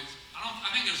don't always, I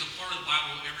think there's a part of the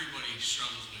Bible everybody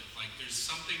struggles with. Like there's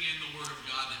something in the Word of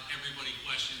God that everybody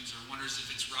questions or wonders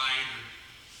if it's right, or,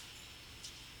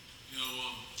 you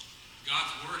know,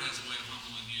 God's Word has a way of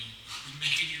humbling you,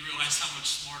 making you realize how much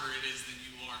smarter it is than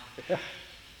you are.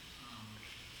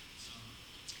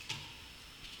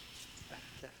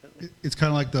 It's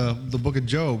kind of like the book of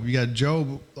Job. You got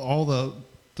Job, all the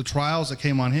trials that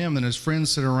came on him, and his friends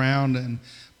sit around and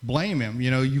blame him. You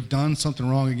know, you've done something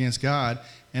wrong against God.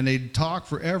 And they'd talk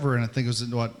forever. And I think it was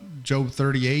Job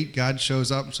 38. God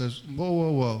shows up and says,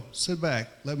 whoa, sit back.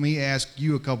 Let me ask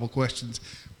you a couple questions.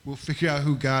 We'll figure out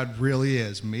who God really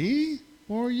is, me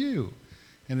or you.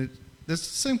 And that's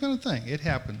the same kind of thing. It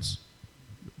happens.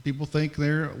 People think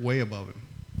they're way above him.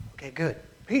 Okay, good.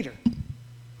 Peter. That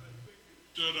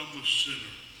I'm a sinner,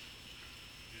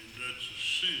 and that's a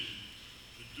sin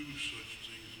to do such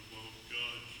things about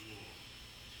God's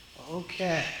law.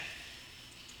 Okay.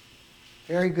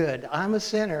 Very good. I'm a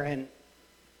sinner, and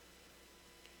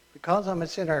because I'm a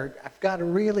sinner, I've got to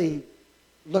really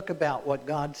look about what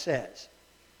God says.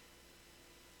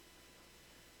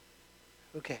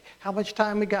 Okay. How much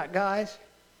time we got, guys?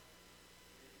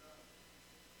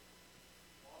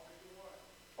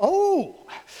 Oh!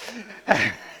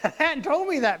 Hadn't told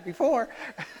me that before.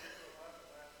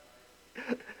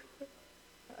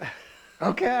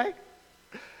 Okay.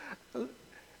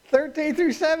 13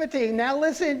 through 17. Now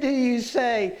listen to you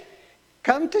say,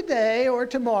 come today or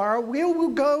tomorrow, we will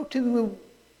go to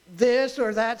this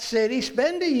or that city,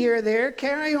 spend a year there,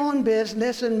 carry on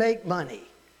business, and make money.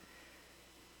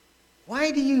 Why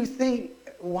do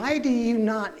you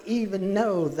not even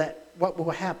know that what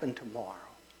will happen tomorrow?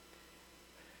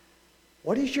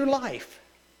 What is your life?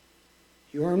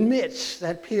 Your midst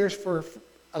that appears for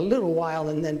a little while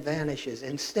and then vanishes.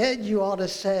 Instead, you ought to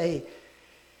say,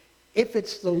 if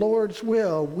it's the Lord's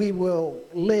will, we will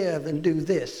live and do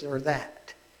this or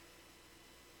that.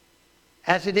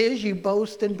 As it is, you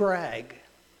boast and brag.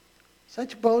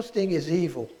 Such boasting is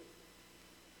evil.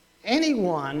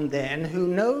 Anyone, then, who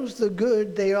knows the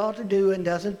good they ought to do and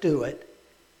doesn't do it,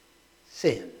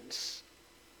 sins.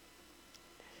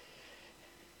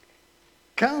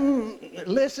 Come,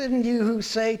 listen, you who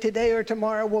say today or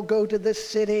tomorrow we'll go to this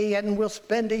city and we'll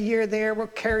spend a year there, we'll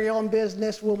carry on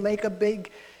business, we'll make a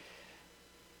big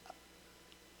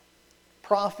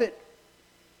profit.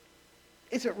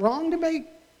 Is it wrong to make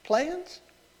plans?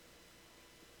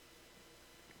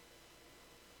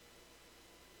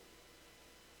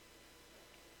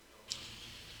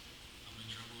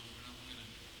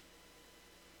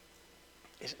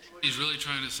 He's really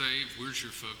trying to say, where's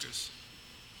your focus?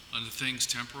 On the things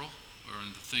temporal or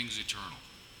on the things eternal?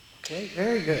 Okay,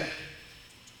 very good.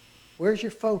 Where's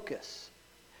your focus?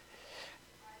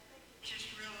 Just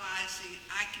realizing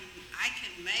I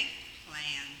can make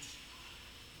plans,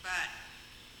 but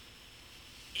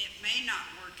it may not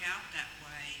work out that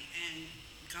way, and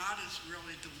God is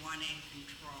really the one in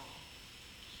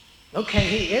control. Okay,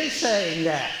 he is saying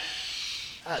that.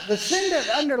 The sin that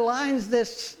underlines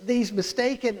these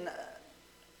mistaken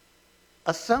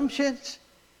assumptions,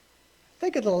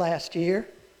 think of the last year.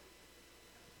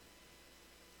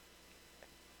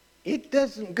 it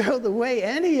doesn't go the way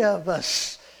any of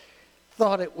us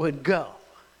thought it would go.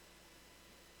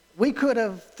 We could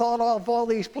have thought of all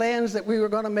these plans that we were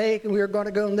going to make, and we were going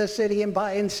to go in this city and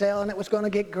buy and sell, and it was going to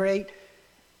get great.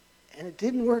 And it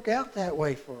didn't work out that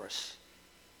way for us.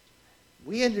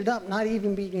 We ended up not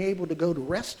even being able to go to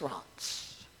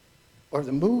restaurants or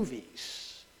the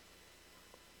movies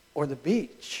or the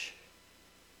beach.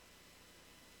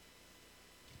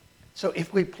 So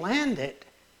if we planned it,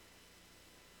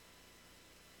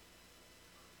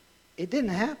 it didn't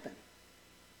happen.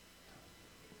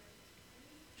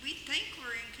 We think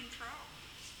we're in control.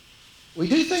 We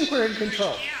do think we're in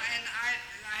control. Yeah, and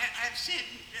I've said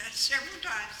several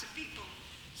times to people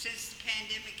since the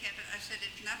pandemic happened, I said,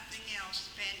 if nothing else,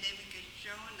 the pandemic has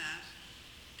shown us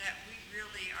that we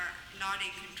really are not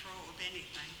in control of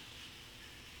anything.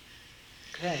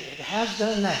 Okay, it has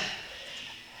done that.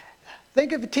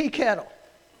 Think of a tea kettle.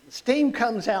 Steam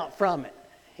comes out from it.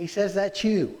 He says, that's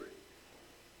you.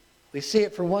 We see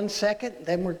it for 1 second,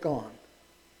 then we're gone.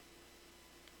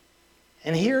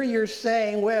 And here you're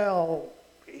saying, well,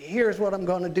 here's what I'm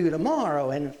going to do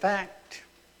tomorrow. And in fact,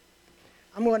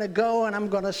 I'm going to go and I'm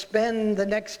going to spend the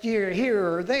next year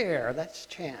here or there. That's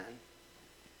Chan.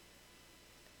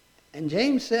 And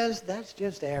James says that's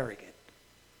just arrogant.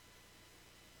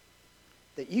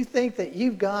 That you think that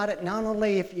you've got it, not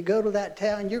only if you go to that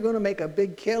town, you're going to make a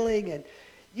big killing, and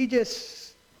you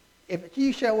just, if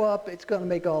you show up, it's going to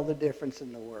make all the difference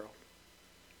in the world.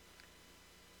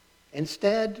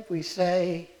 Instead, we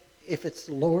say, if it's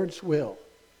the Lord's will,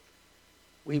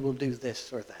 we will do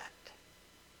this or that.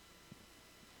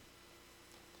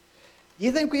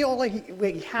 You think we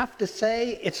have to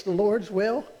say it's the Lord's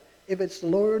will? If it's the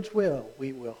Lord's will,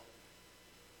 we will.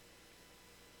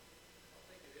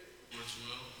 Lord's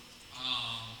will.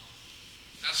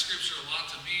 That scripture a lot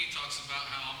to me talks about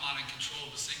how I'm not in control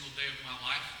of a single day of my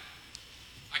life.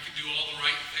 I can do all the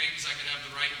right things. I can have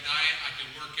the right diet. I can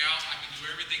work out. I can do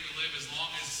everything to live as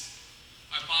long as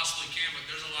I possibly can. But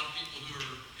there's a lot of people who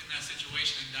are in that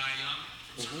situation and die young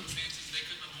from circumstances they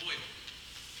couldn't avoid.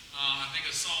 I think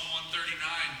of Psalm 139,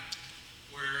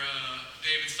 where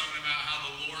David's talking about how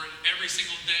the Lord, every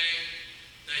single day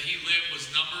that he lived was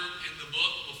numbered in the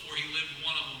book before he lived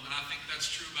one of them. And I think that's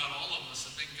true about all of us.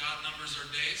 I think God numbers our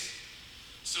days.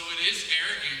 So it is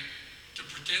arrogant to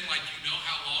pretend like you know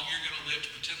how long you're going to live,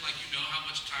 to pretend like you know how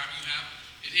much time you have.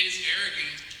 It is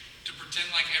arrogant to pretend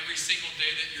like every single day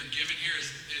that you're given here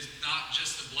is not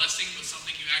just a blessing, but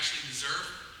something you actually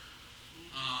deserve.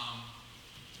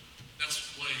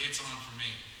 That's what it hits on for me.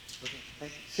 Okay,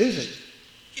 thank you. Susan.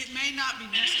 It may not be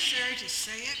necessary to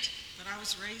say it, but I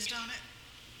was raised on it.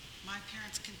 My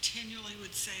parents continually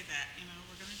would say that,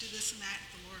 we're going to do this and that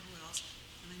if the Lord wills.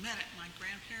 And they meant it. My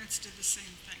grandparents did the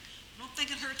same thing. I don't think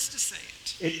it hurts to say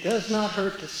it. It does not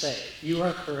hurt to say it. You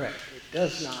are correct. It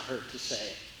does not hurt to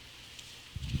say it.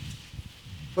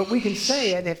 But we can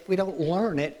say it if we don't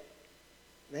learn it,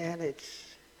 then it's...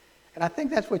 And I think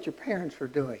that's what your parents were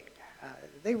doing.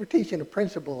 They were teaching a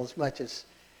principle as much as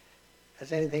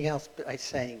anything else by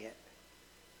saying it.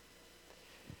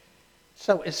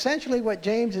 So essentially what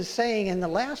James is saying in the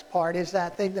last part is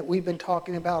that thing that we've been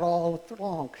talking about all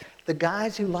along. The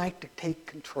guys who like to take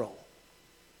control.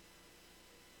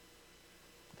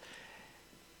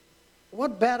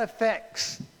 What bad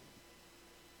effects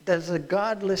does a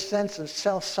godless sense of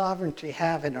self-sovereignty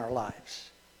have in our lives?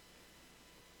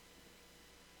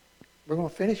 We're going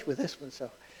to finish with this one, so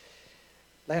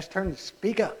last turn to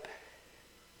speak up.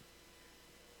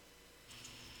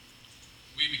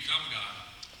 We become God.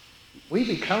 We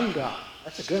become God.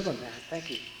 That's a good one, man. Thank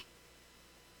you.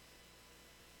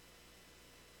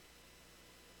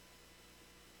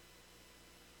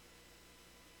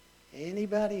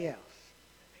 Anybody else?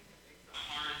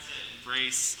 Hard to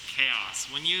embrace chaos.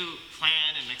 When you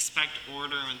plan and expect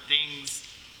order and things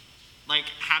like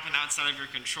happen outside of your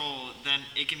control, then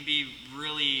it can be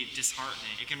really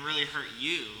disheartening. It can really hurt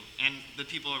you and the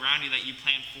people around you that you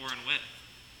plan for and with.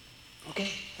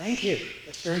 Okay, thank you.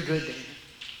 That's very good, David.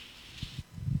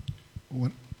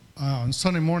 On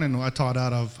Sunday morning, I taught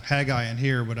out of Haggai in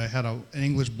here, but I had an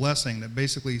English blessing that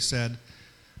basically said,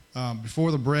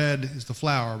 before the bread is the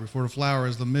flour, before the flour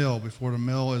is the mill, before the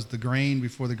mill is the grain,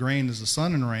 before the grain is the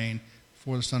sun and rain,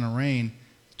 before the sun and rain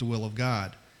is the will of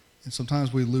God. And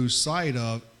sometimes we lose sight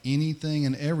of anything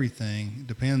and everything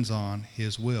depends on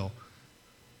His will.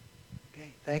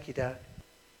 Okay, thank you, Doug.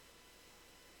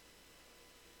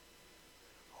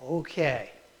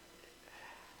 Okay.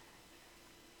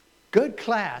 Good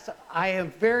class. I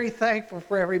am very thankful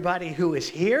for everybody who is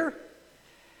here.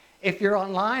 If you're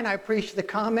online, I appreciate the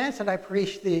comments and I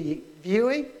appreciate the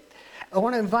viewing. I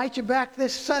want to invite you back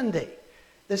this Sunday.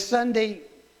 This Sunday,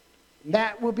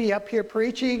 Matt will be up here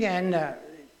preaching, and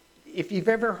if you've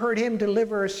ever heard him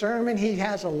deliver a sermon, he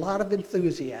has a lot of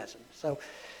enthusiasm. So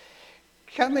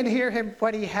come and hear him,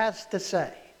 what he has to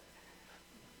say.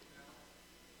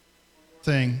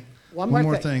 One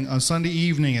more thing. On Sunday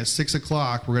evening at 6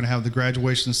 o'clock, we're going to have the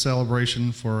graduation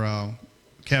celebration for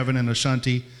Kevin and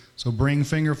Ashanti. So bring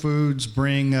finger foods,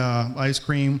 bring ice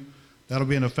cream. That'll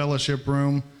be in a fellowship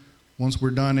room. Once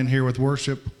we're done in here with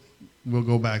worship, we'll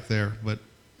go back there. But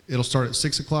it'll start at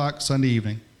 6 o'clock Sunday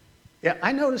evening. Yeah,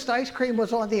 I noticed ice cream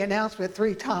was on the announcement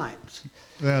 3 times.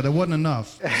 Yeah, there wasn't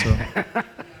enough. So.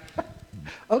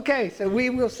 Okay, so we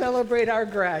will celebrate our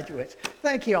graduates.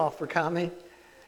 Thank you all for coming.